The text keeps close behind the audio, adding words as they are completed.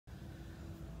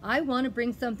I want to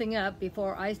bring something up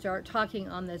before I start talking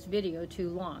on this video too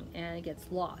long and it gets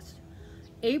lost.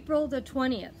 April the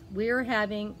 20th, we're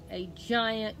having a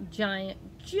giant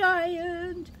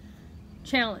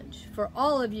challenge for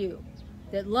all of you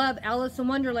that love Alice in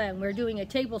Wonderland. We're doing a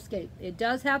tablescape. It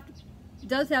does have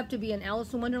to be an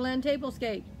Alice in Wonderland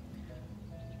tablescape.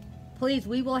 Please,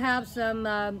 we will have some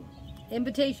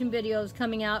invitation videos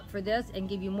coming out for this and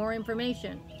give you more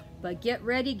information. But get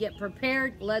ready, get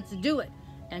prepared, let's do it.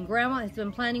 And Grandma has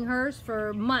been planning hers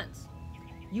for months.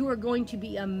 You are going to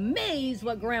be amazed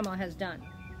what Grandma has done.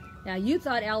 Now, you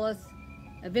thought Alice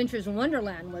Adventures in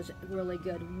Wonderland was really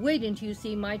good. Wait until you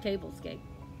see my tablescape.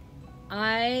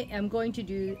 I am going to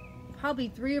do probably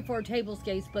 3 or 4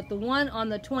 tablescapes, but the one on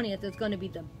the 20th is going to be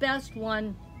the best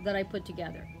one that I put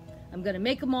together. I'm going to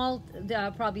make them all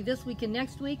probably this week and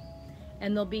next week,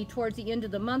 and they'll be towards the end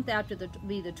of the month after the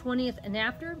 20th and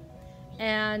after.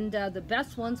 And the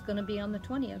best one's going to be on the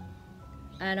 20th.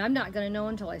 And I'm not going to know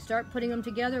until I start putting them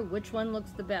together which one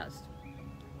looks the best.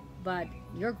 But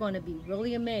you're going to be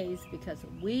really amazed because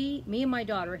me and my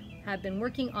daughter have been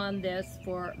working on this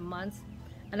for months.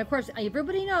 And of course,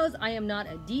 everybody knows I am not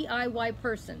a DIY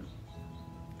person.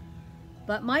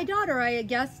 But my daughter, I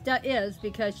guess, is,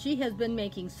 because she has been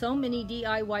making so many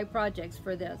DIY projects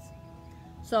for this.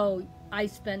 So I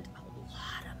spent a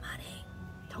lot of money.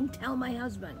 Don't tell my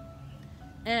husband.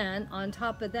 And on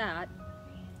top of that,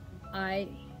 I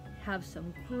have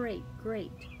some great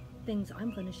things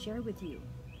I'm going to share with you.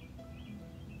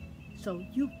 So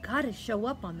you got to show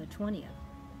up on the 20th.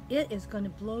 It is going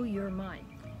to blow your mind.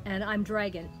 And I'm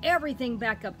dragging everything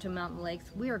back up to Mountain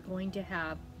Lakes. We are going to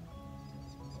have,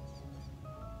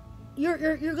 you're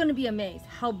going to be amazed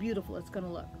how beautiful it's going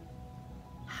to look.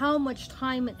 How much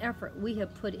time and effort we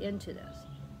have put into this.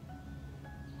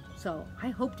 So I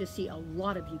hope to see a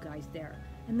lot of you guys there.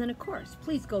 And then, of course,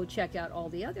 please go check out all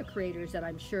the other creators that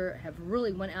I'm sure have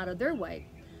really went out of their way,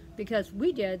 because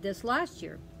we did this last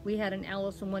year. We had an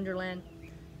Alice in Wonderland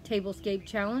Tablescape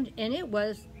Challenge, and it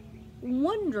was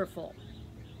wonderful.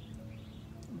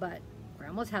 But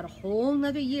Grandma's had a whole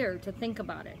nother year to think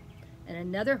about it, and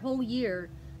another whole year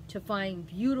to find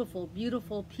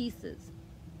beautiful pieces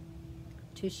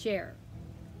to share.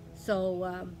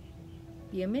 So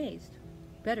be amazed.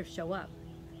 Better show up.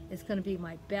 It's going to be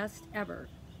my best ever.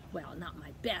 Well, not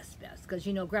my best, because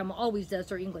you know Grandma always does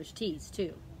her English teas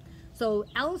too. So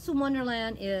Alice in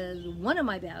Wonderland is one of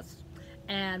my best,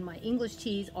 and my English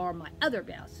teas are my other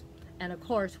best. And of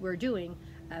course, we're doing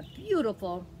a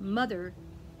beautiful Mother's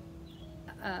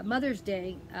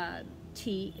Day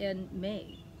tea in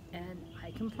May. And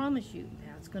I can promise you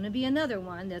that's going to be another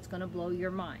one that's going to blow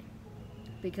your mind,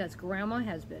 because Grandma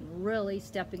has been really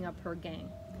stepping up her game.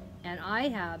 And I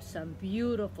have some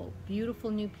beautiful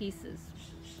new pieces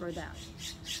for that.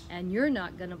 And you're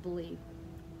not going to believe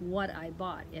what I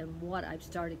bought and what I've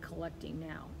started collecting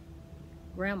now.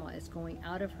 Grandma is going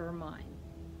out of her mind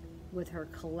with her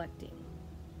collecting.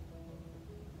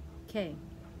 Okay.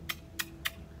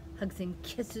 Hugs and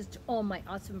kisses to all my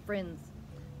awesome friends.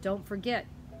 Don't forget,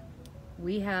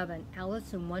 we have an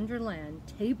Alice in Wonderland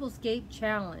Tablescape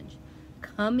Challenge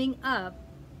coming up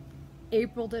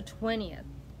April the 20th.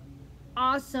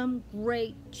 Awesome,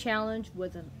 great challenge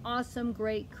with an awesome,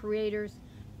 great creators.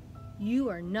 You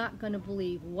are not going to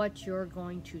believe what you're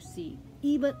going to see.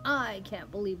 Even I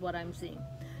can't believe what I'm seeing.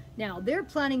 Now, they're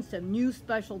planning some new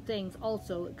special things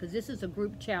also, because this is a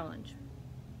group challenge.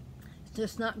 It's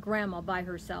just not Grandma by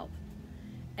herself.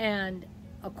 And,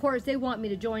 of course, they want me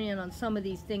to join in on some of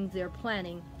these things they're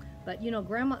planning. But, you know,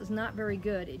 Grandma is not very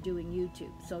good at doing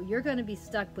YouTube. So you're going to be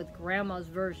stuck with Grandma's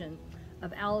version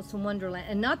of Alice in Wonderland.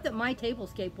 And not that my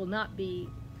tablescape will not be,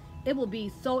 it will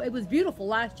be so, it was beautiful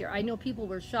last year. I know people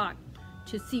were shocked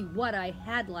to see what I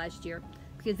had last year,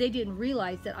 because they didn't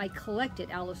realize that I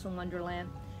collected Alice in Wonderland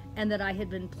and that I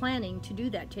had been planning to do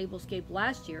that tablescape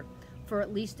last year for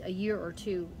at least a year or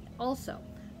two also,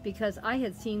 because I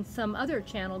had seen some other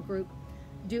channel group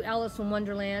do Alice in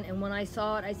Wonderland, and when I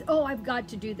saw it, I said, oh, I've got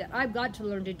to do that. I've got to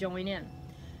learn to join in.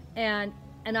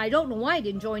 And I don't know why I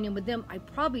didn't join in with them. I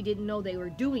probably didn't know they were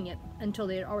doing it until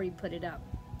they had already put it up,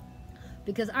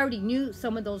 because I already knew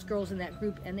some of those girls in that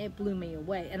group, and it blew me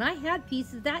away. And I had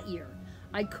pieces that year.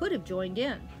 I could have joined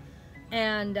in.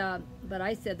 And but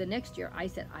I said the next year, I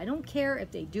said, I don't care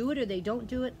if they do it or they don't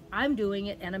do it. I'm doing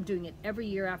it, and I'm doing it every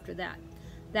year after that.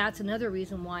 That's another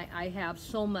reason why I have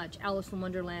so much Alice in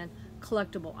Wonderland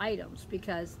collectible items,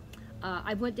 because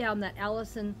I went down that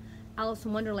Alice in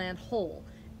Wonderland hole,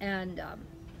 and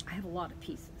I have a lot of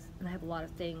pieces, and I have a lot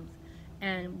of things,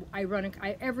 and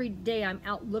every day I'm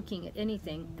out looking at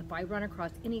anything. If I run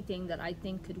across anything that I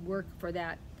think could work for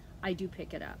that, I do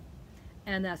pick it up.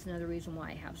 And that's another reason why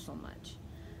I have so much.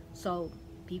 So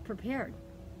be prepared.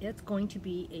 It's going to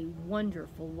be a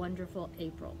wonderful, wonderful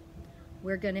April.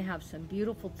 We're going to have some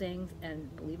beautiful things,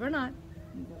 and believe it or not,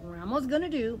 Grandma's going to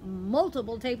do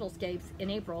multiple tablescapes in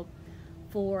April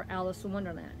for Alice in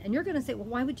Wonderland. And you're going to say, well,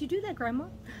 why would you do that, Grandma?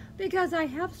 Because I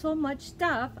have so much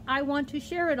stuff, I want to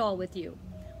share it all with you.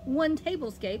 One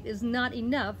tablescape is not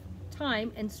enough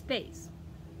time and space.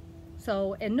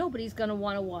 So, and nobody's going to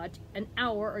want to watch an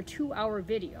hour or 2 hour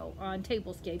video on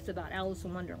tablescapes about Alice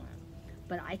in Wonderland.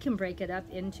 But I can break it up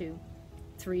into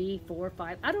 3, 4,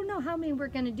 5. I don't know how many we're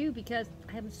going to do because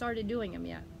I haven't started doing them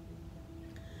yet.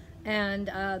 And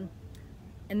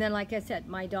then, like I said,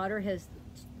 my daughter has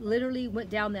literally went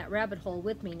down that rabbit hole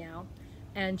with me now,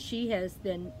 and she has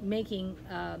been making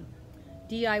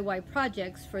DIY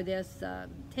projects for this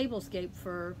tablescape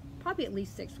for probably at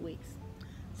least 6 weeks.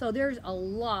 So there's a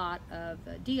lot of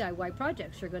DIY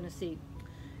projects you're going to see,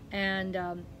 and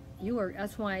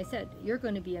that's why I said you're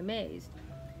going to be amazed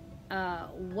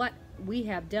what we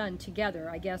have done together,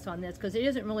 I guess, on this, because it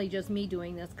isn't really just me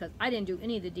doing this, because I didn't do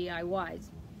any of the DIYs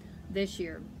this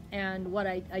year. And what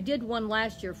I did one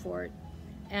last year for it,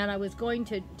 and I was going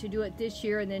to do it this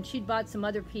year, and then she'd bought some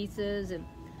other pieces, and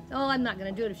oh, I'm not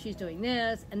going to do it if she's doing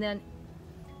this. And then,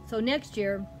 so next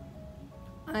year,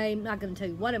 I'm not going to tell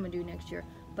you what I'm going to do next year,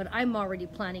 but I'm already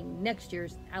planning next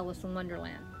year's Alice in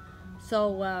Wonderland.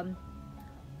 So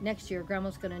next year,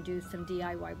 Grandma's going to do some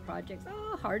DIY projects.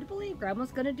 Oh, hard to believe,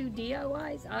 Grandma's going to do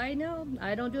DIYs. I know,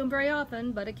 I don't do them very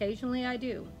often, but occasionally I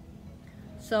do.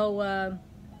 So,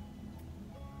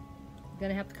 going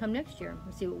to have to come next year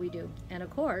and see what we do. And of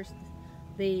course,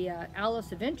 the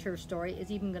Alice Adventure story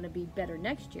is even going to be better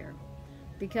next year,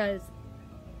 because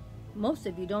most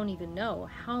of you don't even know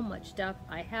how much stuff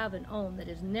I have and own that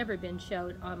has never been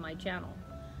showed on my channel.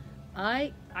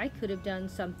 I could have done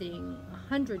something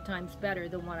 100 times better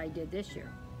than what I did this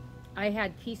year. I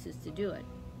had pieces to do it,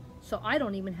 so I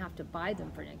don't even have to buy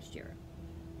them for next year.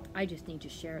 I just need to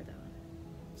share them.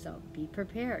 So be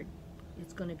prepared.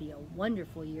 It's going to be a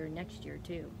wonderful year next year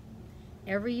too.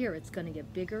 Every year it's going to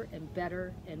get bigger and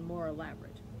better and more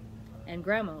elaborate. And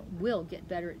Grandma will get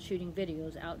better at shooting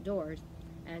videos outdoors,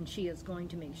 and she is going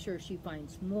to make sure she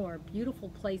finds more beautiful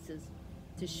places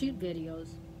to shoot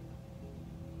videos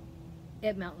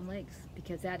at Mountain Lakes,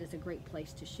 because that is a great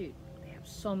place to shoot. They have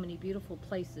so many beautiful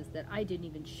places that I didn't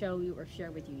even show you or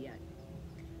share with you yet.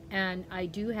 And I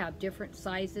do have different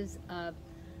sizes of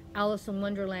Alice in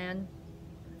Wonderland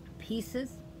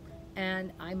pieces,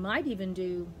 and I might even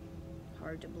do,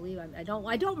 hard to believe, I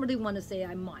don't really want to say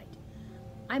I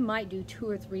might do 2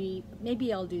 or 3,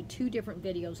 maybe I'll do 2 different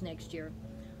videos next year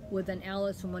with an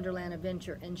Alice in Wonderland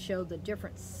adventure and show the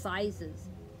different sizes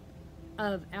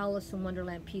of Alice in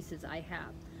Wonderland pieces I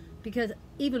have, because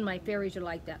even my fairies are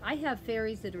like that. I have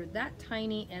fairies that are that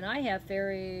tiny, and I have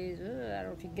fairies, I don't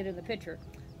know if you can get in the picture,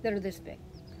 that are this big.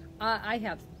 I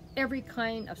have every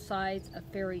kind of size of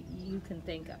fairy you can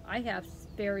think of. I have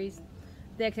fairies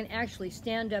that can actually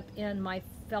stand up in my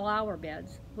flower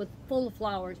beds full of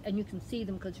flowers, and you can see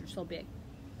them because they're so big.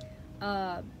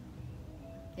 Yeah,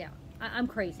 I'm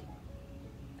crazy.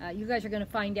 You guys are going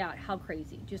to find out how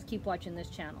crazy. Just keep watching this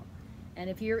channel. And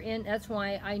if you're in, that's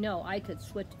why I know I could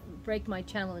break my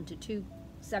channel into 2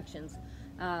 sections.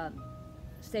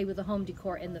 Stay with the home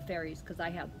decor and the fairies, because I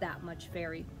have that much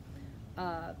fairy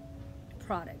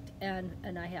product,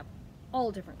 and I have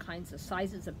all different kinds of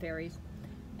sizes of fairies,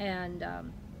 and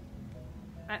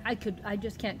I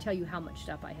just can't tell you how much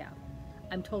stuff I have.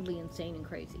 I'm totally insane and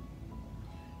crazy.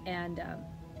 And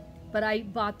but I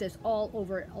bought this all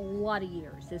over a lot of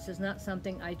years. This is not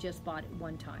something I just bought at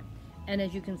one time. And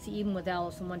as you can see, even with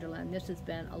Alice in Wonderland, this has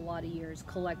been a lot of years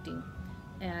collecting.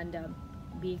 And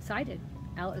be excited.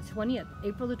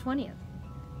 April the 20th.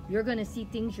 You're going to see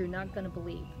things you're not going to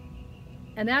believe.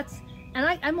 And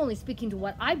I'm only speaking to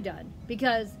what I've done,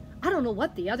 because I don't know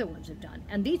what the other ones have done.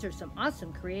 And these are some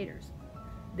awesome creators.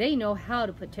 They know how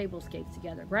to put tablescapes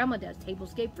together. Grandma does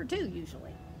tablescape for 2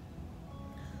 usually.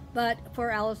 But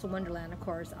for Alice in Wonderland, of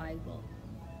course, I will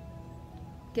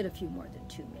get a few more than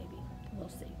 2 maybe. We'll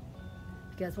see.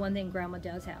 Because one thing Grandma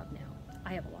does have now,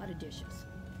 I have a lot of dishes,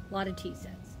 a lot of tea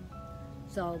sets.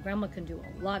 So Grandma can do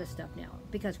a lot of stuff now,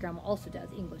 because Grandma also does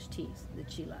English teas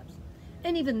that she loves.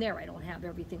 And even there, I don't have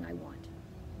everything I want.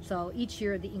 So each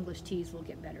year, the English teas will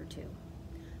get better too.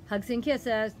 Hugs and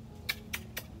kisses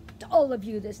to all of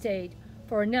you that stayed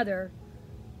for another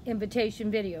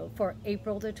invitation video for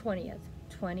April the 20th,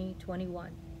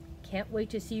 2021. Can't wait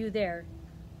to see you there,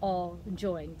 all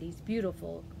enjoying these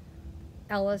beautiful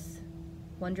Alice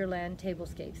Wonderland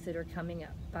tablescapes that are coming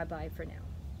up. Bye-bye for now.